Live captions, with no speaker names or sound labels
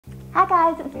Hi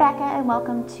guys, it's Bekah and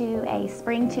welcome to a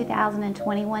Spring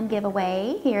 2021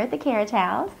 giveaway here at the Carriage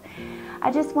House.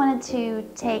 I just wanted to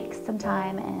take some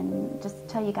time and just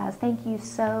tell you guys thank you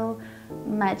so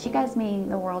much. You guys mean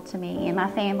the world to me and my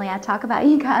family. I talk about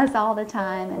you guys all the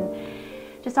time, and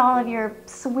just all of your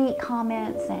sweet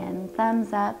comments and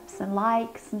thumbs ups and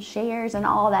likes and shares and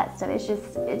all that stuff.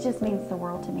 It just means the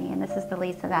world to me, and this is the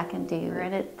least that I can do.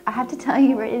 And I have to tell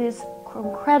you, it is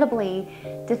incredibly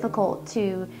difficult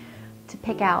to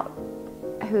pick out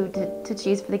who to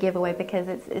choose for the giveaway, because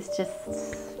it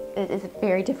is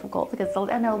very difficult, because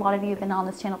I know a lot of you have been on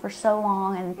this channel for so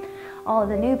long, and all of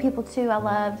the new people too I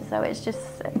loved, so it's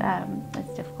just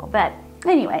it's difficult. But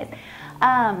anyways,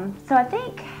 so I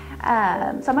think so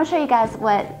I'm gonna show you guys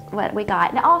what we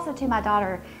got. And also too, my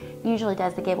daughter usually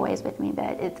does the giveaways with me,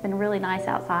 but it's been really nice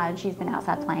outside. She's been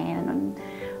outside playing,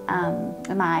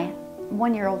 and my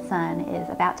 1-year-old son is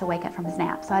about to wake up from his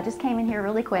nap, so I just came in here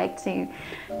really quick to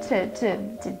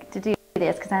do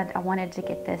this, because I wanted to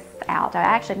get this out. I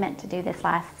actually meant to do this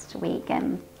last week,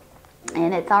 and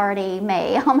it's already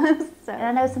May almost. So, and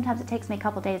I know sometimes it takes me a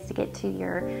couple days to get to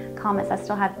your comments. I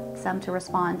still have some to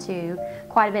respond to,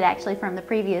 quite a bit actually from the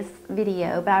previous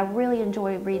video, but I really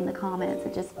enjoy reading the comments.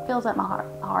 It just fills up my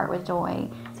heart with joy.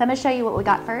 So I'm going to show you what we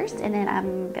got first, and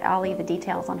then I'll leave the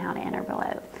details on how to enter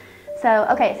below. So,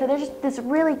 okay, so there's this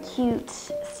really cute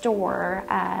store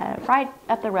right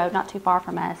up the road, not too far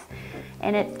from us.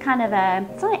 And it's kind of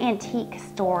it's not an antique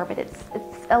store, but it's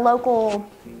a local,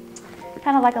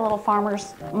 kind of like a little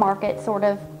farmer's market sort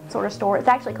of store. It's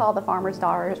actually called the Farmer's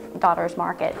Daughters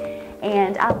Market.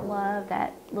 And I love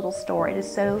that little store. It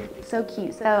is so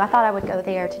cute. So I thought I would go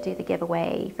there to do the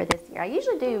giveaway for this year. I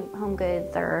usually do home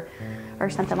goods or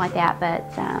something like that, but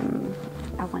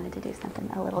I wanted to do something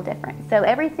a little different. So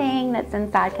everything that's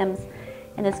inside comes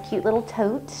in this cute little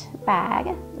tote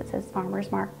bag that says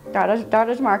Daughters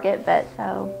Market. But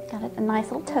so got a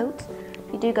nice little tote.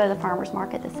 If you do go to the farmer's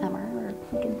market this summer, or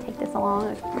you can take this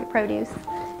along with your produce.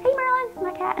 Hey Merlin,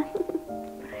 my cat.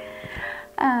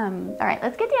 All right,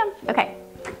 let's get down. Okay,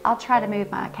 I'll try to move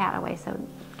my cat away so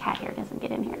cat hair doesn't get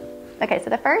in here. Okay,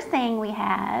 so the first thing we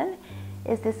have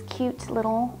is this cute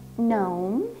little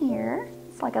gnome here.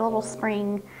 It's like a little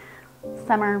spring,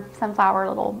 summer, sunflower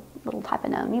little type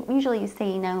of gnome. Usually you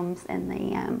see gnomes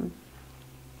in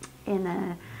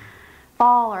the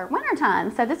fall or winter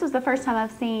time. So this was the first time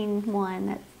I've seen one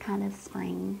that's kind of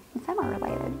spring and summer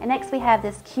related. And next we have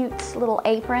this cute little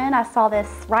apron. I saw this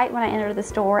right when I entered the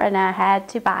store, and I had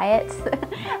to buy it.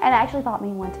 And I actually bought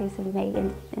me one too, so you may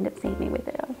end up seeing me with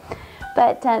it.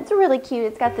 But it's really cute.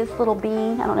 It's got this little bee.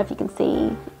 I don't know if you can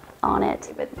see on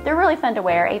it, but they're really fun to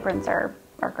wear. Aprons are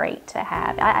great to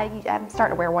have. I'm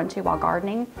starting to wear one too while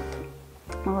gardening,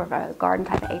 more of a garden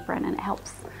type of apron, and it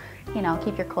helps, you know,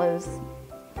 keep your clothes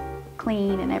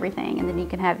clean and everything. And then you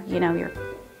can have, you know, your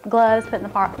gloves put in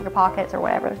your pockets or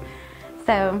whatever.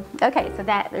 So okay, so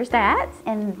there's that,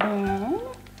 and then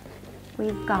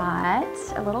we've got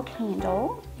a little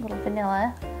candle, a little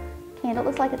vanilla candle. It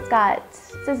looks like it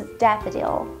says it's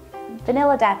daffodil,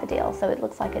 vanilla daffodil. So it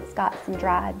looks like it's got some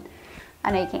dried,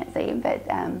 I know you can't see, but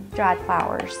dried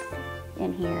flowers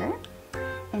in here.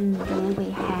 And then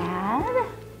we have,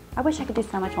 I wish I could do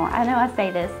so much more. I know I say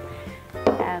this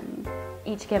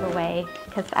each giveaway,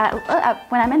 because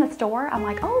when I'm in the store, I'm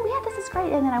like, oh yeah, this is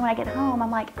great. And then when I get home,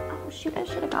 I'm like, oh shoot, I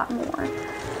should have gotten more.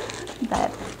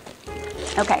 But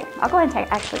okay, I'll go ahead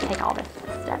and actually take all this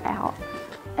stuff out.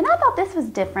 And I thought this was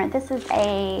different. This is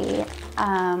a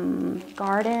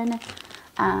garden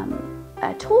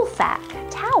a tool sack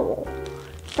towel.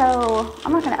 So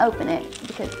I'm not going to open it,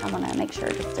 because I want to make sure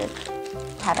just to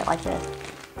have it like this.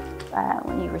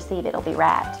 When you receive it, it'll be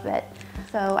wrapped. But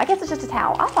so I guess it's just a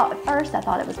towel. At first I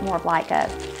thought it was more of like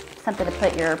something to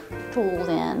put your tools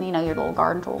in, you know, your little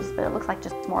garden tools. But it looks like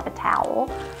just more of a towel,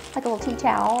 like a little tea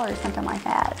towel or something like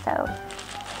that.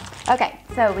 So okay,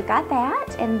 so we've got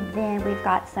that, and then we've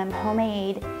got some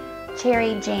homemade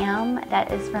cherry jam that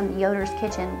is from Yoder's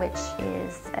Kitchen, which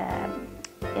is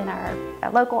in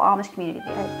our local Amish community.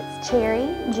 It's cherry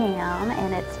jam,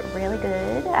 and it's really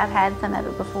good. I've had some of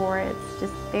it before. It's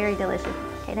just very delicious.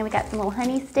 Okay, then we got some little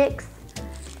honey sticks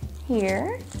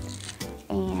here,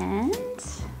 and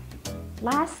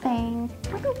last thing,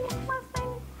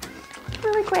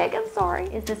 really quick, I'm sorry,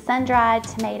 is the sun-dried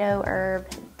tomato herb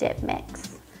dip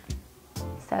mix.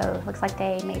 So it looks like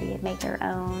they maybe had made their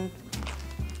own.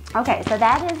 Okay, so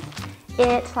that is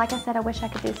it. Like I said, I wish I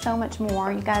could do so much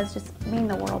more. You guys just mean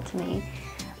the world to me.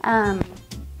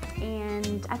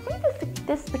 And I think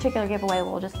this particular giveaway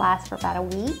will just last for about a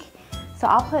week. So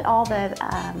I'll put all the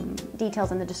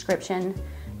details in the description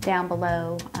down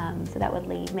below. So that would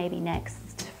leave maybe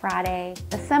next Friday.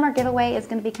 The summer giveaway is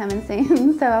going to be coming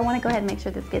soon, so I want to go ahead and make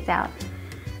sure this gets out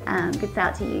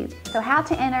to you. So how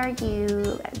to enter,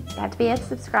 you have to be a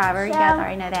subscriber. You guys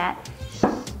already know that.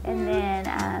 And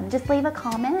then just leave a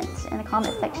comment in the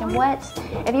comment section. What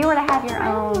if you were to have your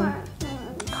own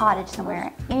cottage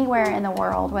somewhere, anywhere in the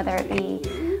world, whether it be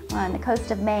on the coast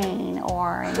of Maine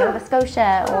or in Nova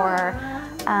Scotia or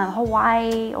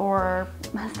Hawaii, or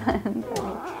my son,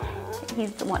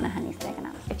 he's wanting a honey stick.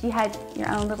 If you had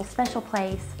your own little special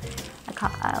place, like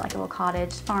a little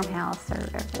cottage, farmhouse, or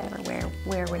whatever,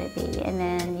 where would it be? And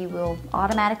then you will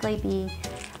automatically be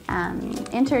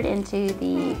entered into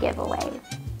the giveaway.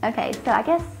 Okay, so I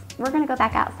guess we're gonna go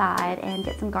back outside and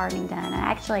get some gardening done. I'm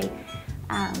actually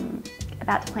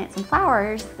about to plant some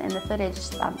flowers in the footage.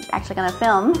 I'm actually gonna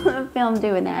film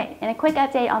doing that. Okay. And a quick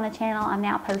update on the channel, I'm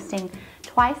now posting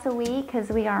twice a week because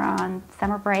we are on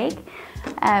summer break.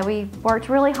 We worked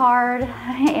really hard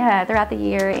throughout the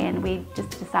year, and we just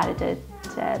decided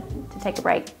to take a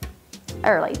break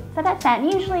early. So that's that.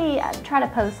 And usually I try to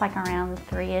post like around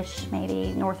 3-ish,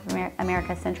 maybe North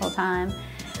America Central Time,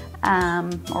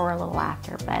 or a little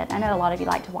after. But I know a lot of you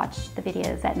like to watch the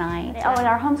videos at night. Oh, and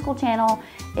our homeschool channel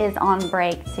is on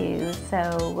break too,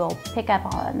 so we'll pick up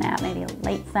on that maybe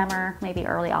late summer, maybe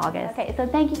early August. Okay, so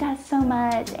thank you guys so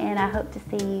much, and I hope to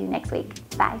see you next week.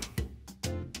 Bye.